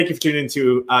Thank you for tuning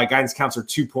into Guidance Counselor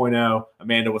 2.0.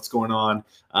 Amanda, what's going on?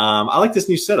 I like this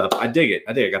new setup. I dig it.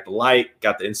 I got the light,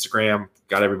 got the Instagram,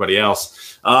 got everybody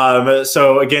else.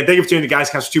 So again, thank you for tuning to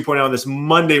Guidance Counselor 2.0 on this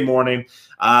Monday morning.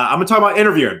 I'm going to talk about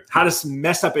interviewing, how to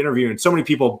mess up interviewing. So many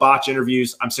people botch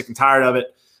interviews. I'm sick and tired of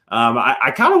it.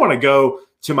 I kind of want to go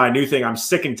to my new thing. I'm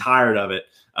sick and tired of it.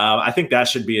 I think that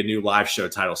should be a new live show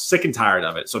title, sick and tired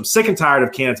of it. So I'm sick and tired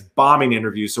of candidates bombing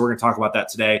interviews. So we're going to talk about that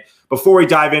today. Before we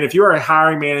dive in, if you are a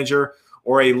hiring manager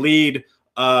or a lead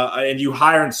and you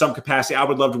hire in some capacity, I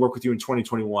would love to work with you in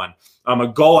 2021. A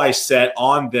goal I set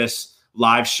on this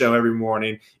live show every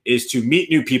morning is to meet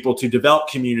new people, to develop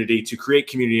community, to create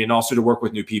community, and also to work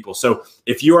with new people. So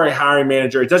if you are a hiring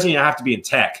manager, it doesn't even have to be in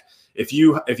tech. If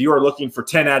you are looking for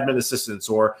 10 admin assistants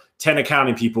or 10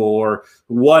 accounting people or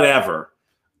whatever,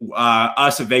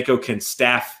 us at Vaco can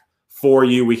staff for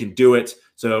you. We can do it.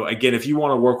 So again, if you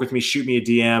want to work with me, shoot me a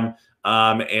DM.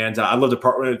 I'd love to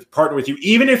partner with you,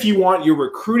 even if you want your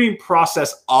recruiting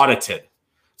process audited.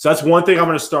 So that's one thing I'm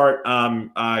going to start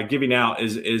giving out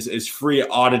is free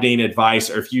auditing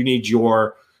advice. Or if you need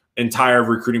your entire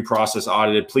recruiting process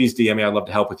audited, please DM me. I'd love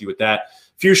to help with you with that.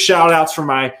 A few shout outs from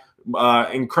my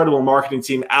incredible marketing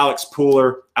team, Alex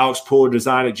Pooler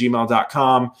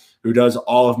design@gmail.com, who does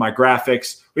all of my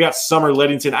graphics. We got Summer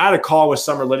Liddington. I had a call with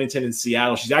Summer Liddington in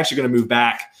Seattle. She's actually going to move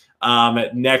back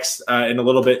next in a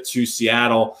little bit to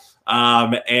Seattle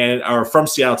or from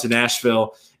Seattle to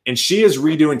Nashville. And she is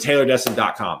redoing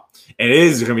TaylorDestin.com. And it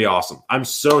is going to be awesome. I'm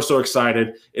so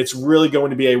excited. It's really going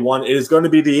to be it is going to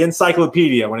be the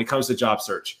encyclopedia when it comes to job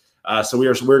search. So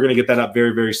we're going to get that up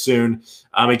very, very soon.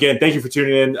 Again, thank you for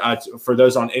tuning in. For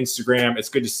those on Instagram, it's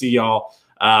good to see y'all.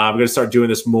 I'm going to start doing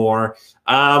this more.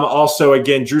 Also,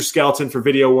 again, Drew Skelton for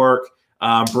video work.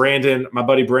 Brandon, my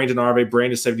buddy Brandon Arve,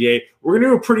 Brandon78. We're going to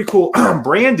do a pretty cool.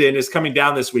 Brandon is coming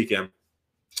down this weekend.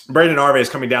 Brandon Arve is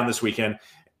coming down this weekend,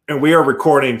 and we are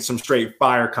recording some straight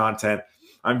fire content.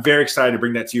 I'm very excited to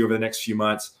bring that to you over the next few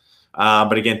months.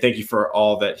 But again, thank you for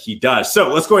all that he does.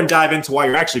 So let's go ahead and dive into why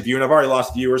you're actually viewing. I've already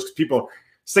lost viewers because people are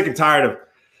sick and tired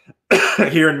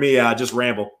of hearing me just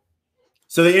ramble.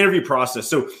 So the interview process.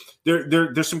 So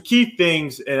there's some key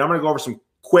things, and I'm going to go over some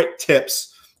quick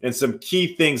tips and some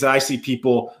key things that I see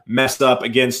people messed up.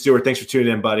 Again, Stuart, thanks for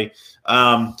tuning in, buddy.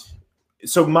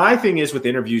 So my thing is with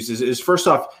interviews is first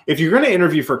off, if you're going to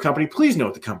interview for a company, please know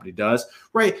what the company does,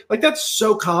 right? Like that's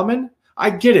so common. I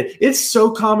get it. It's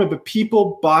so common, but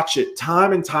people botch it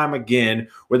time and time again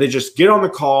where they just get on the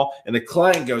call and the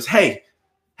client goes, hey,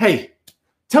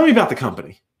 tell me about the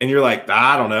company. And you're like,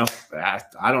 I don't know.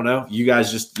 I don't know. You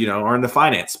guys just, are in the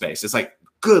finance space. It's like,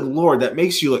 good Lord, that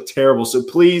makes you look terrible. So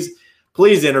please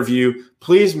interview.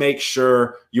 Please make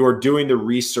sure you are doing the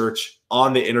research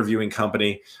on the interviewing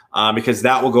company because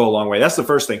that will go a long way. That's the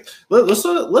first thing.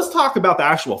 Let's talk about the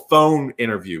actual phone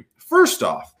interview. First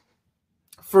off,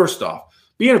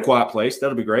 be in a quiet place.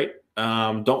 That'll be great.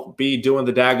 Don't be doing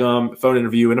the daggum phone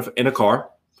interview in a car,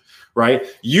 right?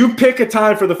 You pick a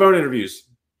time for the phone interviews.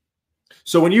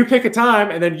 So when you pick a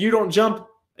time and then you don't jump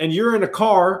and you're in a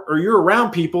car or you're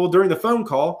around people during the phone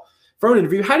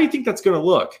interview, how do you think that's going to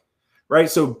look, right?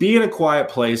 So be in a quiet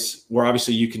place where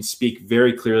obviously you can speak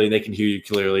very clearly and they can hear you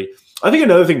clearly. I think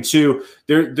another thing too,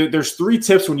 there's 3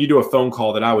 tips when you do a phone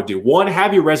call that I would do. 1,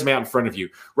 have your resume out in front of you,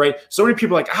 right? So many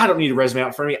people are like, I don't need a resume out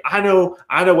in front of me. I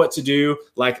know what to do.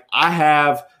 Like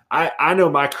I know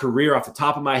my career off the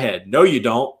top of my head. No, you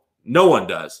don't. No one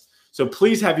does. So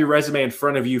please have your resume in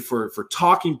front of you for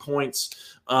talking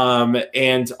points.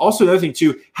 And also another thing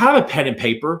too, have a pen and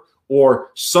paper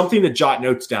or something to jot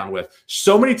notes down with.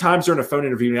 So many times during a phone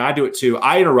interview, and I do it too,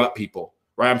 I interrupt people,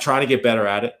 right? I'm trying to get better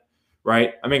at it,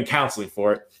 right? I'm in counseling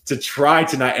for it to try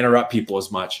to not interrupt people as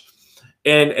much.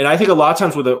 And I think a lot of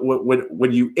times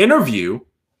when you interview,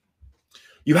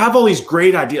 you have all these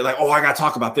great ideas like, oh, I got to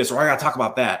talk about this or I got to talk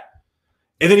about that.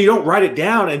 And then you don't write it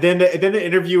down. And then the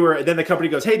interviewer, then the company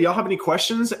goes, hey, do y'all have any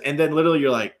questions? And then literally you're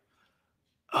like,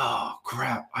 oh,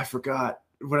 crap, I forgot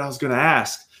what I was going to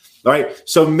ask. All right.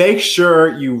 So make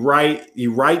sure you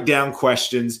write down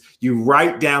questions. You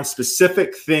write down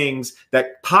specific things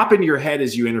that pop into your head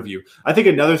as you interview. I think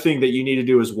another thing that you need to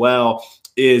do as well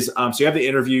is so you have the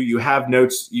interview, you have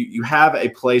notes, you have a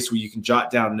place where you can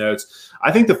jot down notes.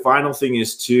 I think the final thing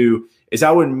is I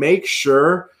would make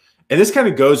sure, and this kind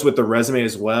of goes with the resume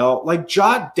as well, like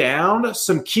jot down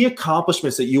some key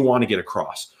accomplishments that you want to get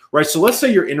across, right? So let's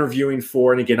say you're interviewing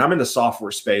for, and again, I'm in the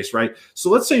software space, right? So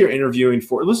let's say you're interviewing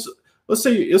for, let's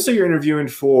say you're interviewing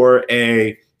for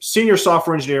a senior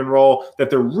software engineering role that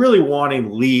they're really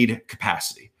wanting lead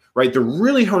capacity, right? They're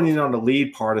really honing in on the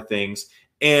lead part of things.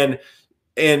 And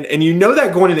And you know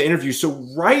that going into the interview. So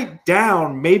write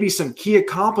down maybe some key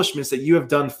accomplishments that you have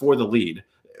done for the lead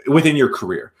within your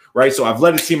career, right? So I've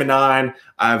led a team of 9.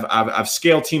 I've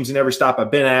scaled teams in every stop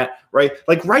I've been at, right?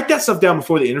 Like write that stuff down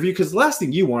before the interview, because the last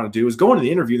thing you want to do is go into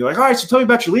the interview. They're like, all right, so tell me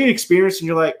about your lead experience. And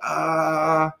you're like,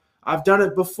 I've done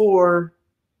it before.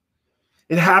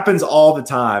 It happens all the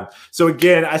time. So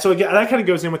again, that kind of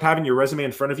goes in with having your resume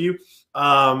in front of you.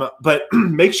 But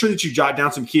make sure that you jot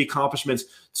down some key accomplishments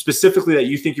specifically that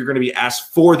you think you're going to be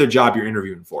asked for the job you're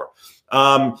interviewing for.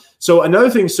 So another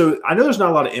thing, so I know there's not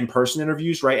a lot of in-person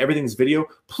interviews, right? Everything's video.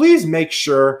 Please make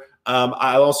sure.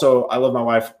 I love my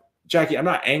wife, Jackie. I'm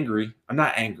not angry.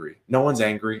 No one's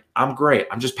angry. I'm great.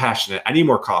 I'm just passionate. I need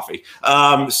more coffee.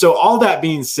 So all that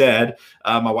being said,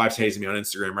 my wife's hazing me on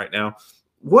Instagram right now.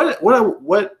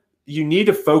 What you need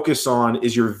to focus on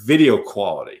is your video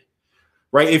quality,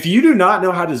 right? If you do not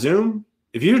know how to Zoom,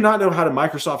 if you do not know how to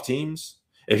Microsoft Teams,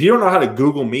 if you don't know how to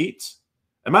Google Meet,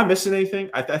 am I missing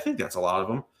anything? I think that's a lot of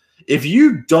them. If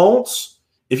you don't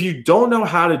know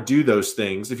how to do those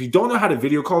things, if you don't know how to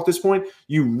video call at this point,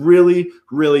 you really,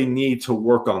 really need to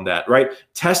work on that, right?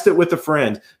 Test it with a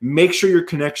friend. Make sure your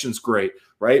connection's great,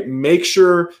 right? Make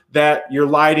sure that your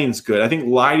lighting's good. I think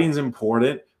lighting's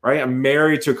important, right? I'm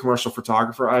married to a commercial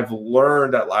photographer. I've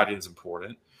learned that lighting's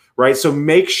important, right? So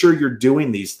make sure you're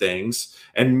doing these things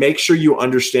and make sure you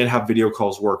understand how video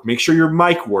calls work. Make sure your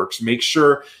mic works. Make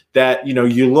sure that,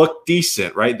 you look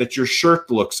decent, right? That your shirt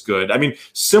looks good. I mean,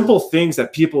 simple things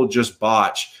that people just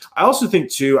botch. I also think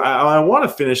too, I want to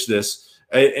finish this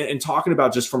and talking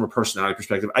about just from a personality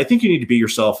perspective. I think you need to be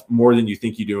yourself more than you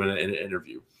think you do in an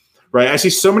interview, right? I see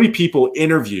so many people go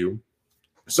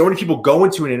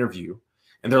into an interview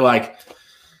and they're like,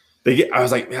 I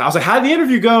was like, how did the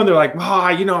interview go? And they're like,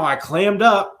 I clammed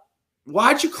up.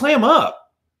 Why'd you clam up?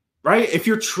 Right? If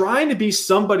you're trying to be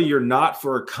somebody you're not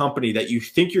for a company that you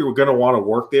think you're going to want to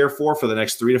work there for the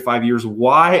next 3 to 5 years,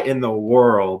 why in the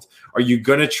world are you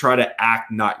going to try to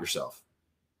act not yourself?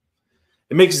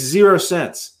 It makes zero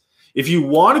sense. If you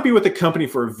want to be with a company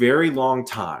for a very long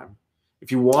time,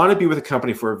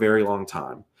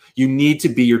 you need to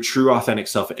be your true, authentic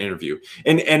self in interview.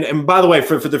 And by the way,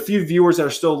 for the few viewers that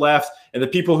are still left and the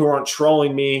people who aren't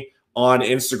trolling me on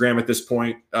Instagram at this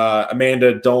point,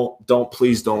 Amanda,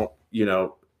 please don't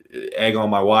egg on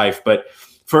my wife. But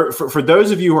for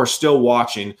those of you who are still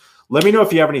watching, let me know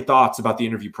if you have any thoughts about the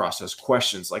interview process,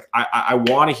 questions. Like I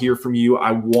want to hear from you.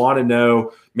 I want to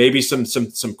know maybe some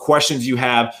questions you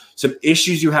have, some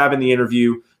issues you have in the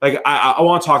interview. Like I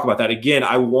want to talk about that. Again,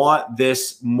 I want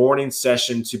this morning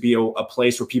session to be a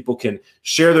place where people can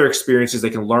share their experiences. They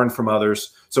can learn from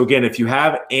others. So again, if you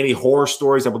have any horror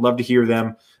stories, I would love to hear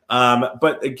them.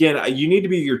 But again, you need to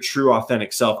be your true,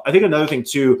 authentic self. I think another thing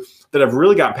too that I've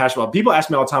really gotten passionate about. People ask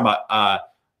me all the time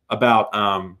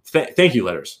about thank you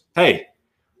letters. Hey,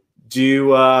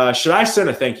 should I send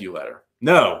a thank you letter?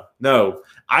 No.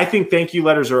 I think thank you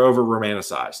letters are over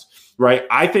romanticized. Right.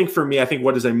 I think for me,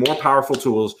 what is a more powerful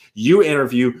tool is you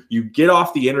interview, you get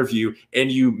off the interview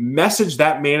and you message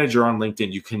that manager on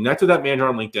LinkedIn. You connect with that manager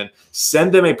on LinkedIn,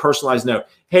 send them a personalized note.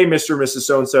 Hey, Mr. or Mrs.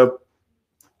 So-and-so,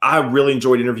 I really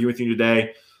enjoyed interviewing with you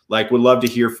today. Like, would love to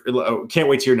hear, can't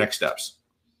wait to hear next steps.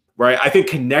 Right. I think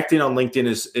connecting on LinkedIn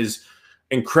is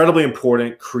incredibly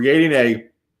important. Creating a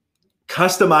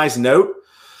customized note.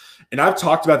 And I've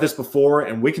talked about this before,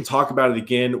 and we can talk about it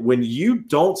again. When you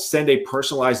don't send a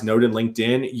personalized note in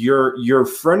LinkedIn, your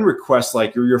friend request,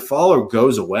 like your follow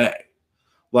goes away.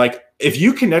 Like if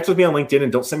you connect with me on LinkedIn and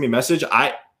don't send me a message,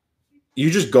 you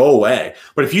just go away.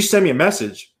 But if you send me a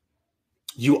message,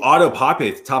 you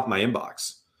auto-populate at the top of my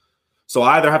inbox. So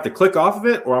I either have to click off of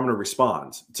it or I'm going to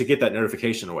respond to get that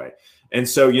notification away. And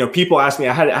so, people ask me,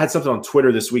 I had something on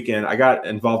Twitter this weekend. I got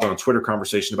involved in a Twitter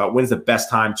conversation about when's the best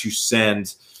time to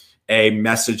send a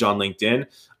message on LinkedIn.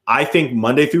 I think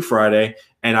Monday through Friday.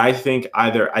 And I think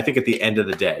at the end of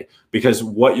the day, because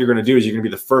what you're going to do is you're going to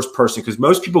be the first person, because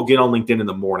most people get on LinkedIn in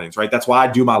the mornings, right? That's why I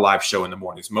do my live show in the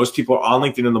mornings. Most people are on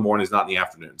LinkedIn in the mornings, not in the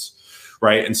afternoons,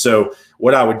 right? And so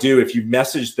what I would do, if you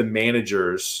message the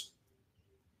managers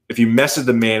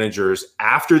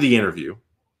after the interview,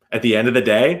 at the end of the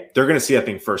day, they're going to see that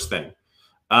thing first thing.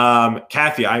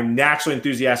 Kathy, I'm naturally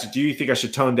enthusiastic. Do you think I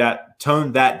should tone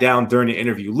that down during the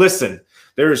interview? Listen,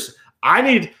 I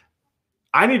need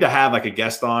to have like a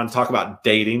guest on, talk about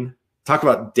dating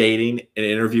and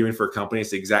interviewing for a company.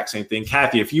 It's the exact same thing.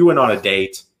 Kathy, if you went on a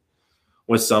date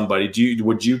with somebody,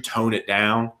 would you tone it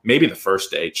down? Maybe the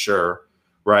first date, sure.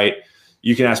 Right.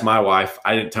 You can ask my wife.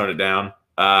 I didn't tone it down.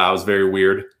 I was very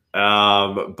weird.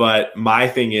 But my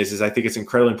thing is I think it's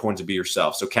incredibly important to be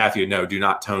yourself. So Kathy, no, do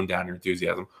not tone down your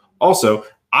enthusiasm. Also,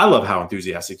 I love how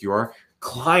enthusiastic you are.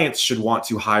 Clients should want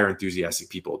to hire enthusiastic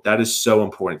people. That is so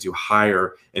important, to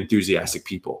hire enthusiastic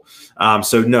people.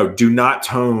 So no, do not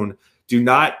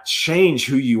change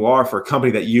who you are for a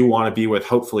company that you want to be with,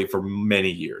 hopefully for many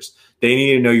years. They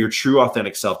need to know your true,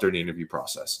 authentic self during the interview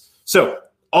process. So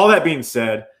all that being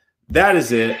said, that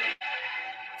is it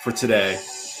for today.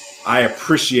 I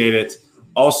appreciate it.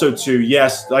 Also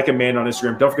yes, like Amanda on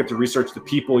Instagram, don't forget to research the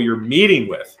people you're meeting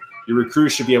with. Your recruiter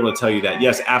should be able to tell you that.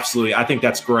 Yes, absolutely. I think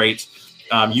that's great.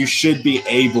 You should be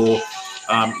able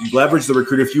leverage the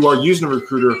recruiter. If you are using a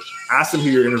recruiter, ask them who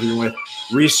you're interviewing with.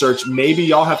 Research. Maybe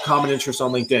y'all have common interests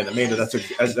on LinkedIn. Amanda, that's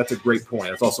a great point.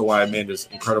 That's also why Amanda's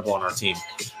incredible on our team.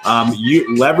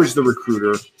 You leverage the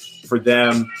recruiter for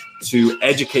them to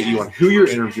educate you on who you're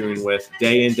interviewing with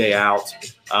day in, day out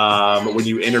when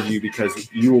you interview, because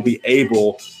you will be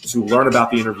able to learn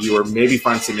about the interviewer, maybe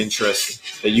find some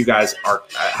interest that you guys are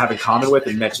have in common with,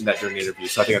 and mention that during the interview.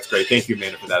 So I think that's great. Thank you,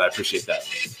 Amanda, for that. I appreciate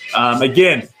that.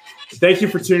 Again, thank you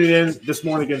for tuning in this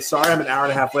morning. Again, sorry I'm an hour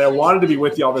and a half late. I wanted to be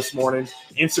with y'all this morning.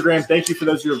 Instagram, thank you for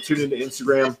those who have tuned into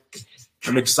Instagram.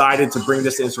 I'm excited to bring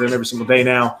this to Instagram every single day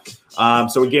now.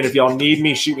 So again, if y'all need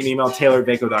me, shoot me an email,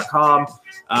 taylor@vaco.com.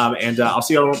 And I'll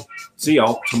see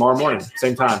y'all tomorrow morning,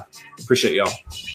 same time. Appreciate y'all.